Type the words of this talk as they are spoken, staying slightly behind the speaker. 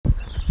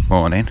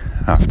morning,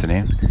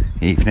 afternoon,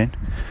 evening,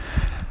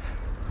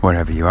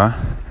 wherever you are.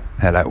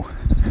 Hello,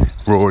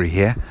 Rory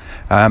here.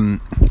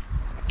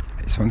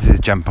 Just wanted to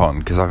jump on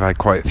because I've had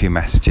quite a few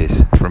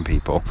messages from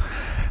people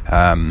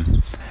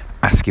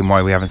asking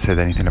why we haven't said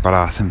anything about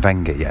Arsene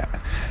Wenger yet.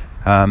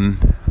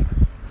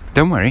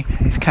 Don't worry,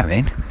 it's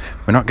coming.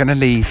 We're not going to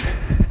leave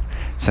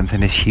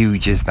something as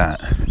huge as that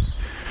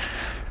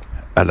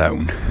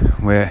alone.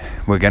 We're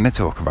going to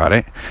talk about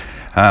it.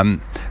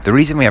 The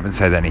reason we haven't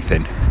said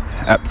anything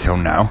up till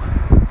now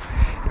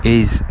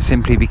is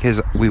simply because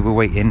we were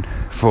waiting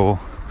for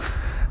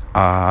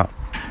our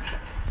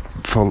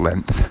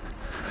full-length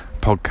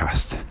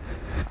podcast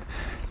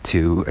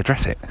to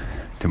address it.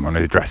 Didn't want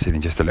to address it in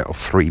just a little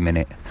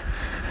 3-minute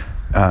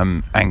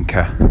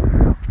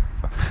Anchor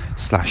 /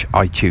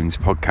 iTunes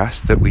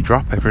podcast that we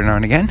drop every now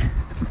and again.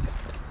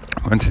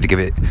 I wanted to give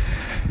it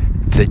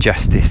the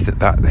justice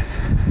that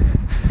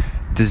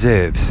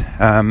deserves.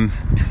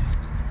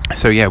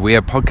 So yeah, we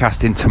are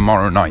podcasting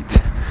tomorrow night,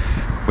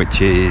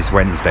 which is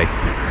Wednesday.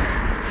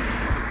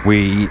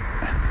 We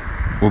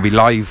will be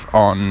live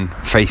on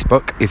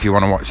Facebook if you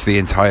want to watch the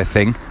entire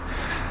thing.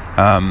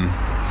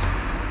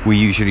 We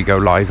usually go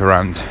live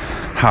around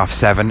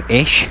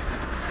 7:30ish.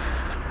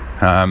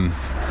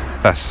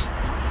 That's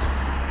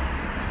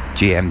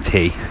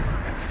GMT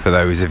for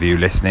those of you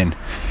listening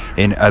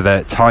in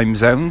other time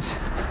zones,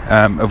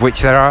 of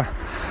which there are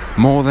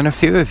more than a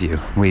few of you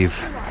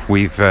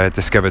we've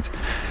discovered.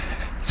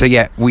 So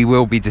yeah, we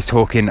will be just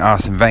talking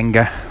Arsene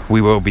Wenger.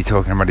 We will be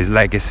talking about his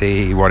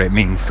legacy, what it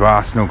means to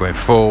Arsenal going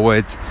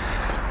forward.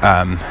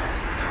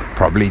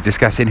 Probably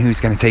discussing who's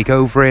going to take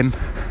over him.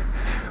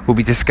 We'll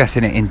be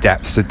discussing it in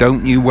depth. So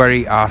don't you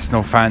worry,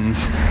 Arsenal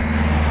fans.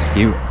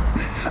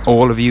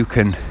 All of you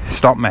can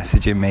stop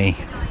messaging me.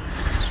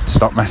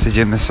 Stop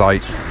messaging the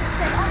site.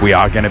 We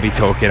are going to be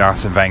talking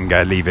Arsene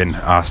Wenger leaving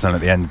Arsenal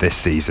at the end of this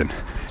season.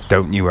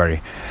 Don't you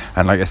worry.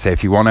 And like I say,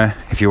 if you wanna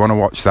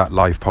watch that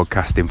live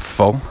podcast in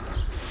full,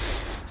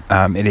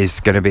 it is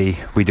going to be,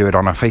 we do it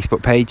on our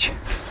Facebook page,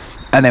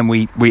 and then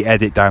we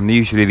edit down.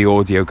 Usually the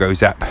audio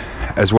goes up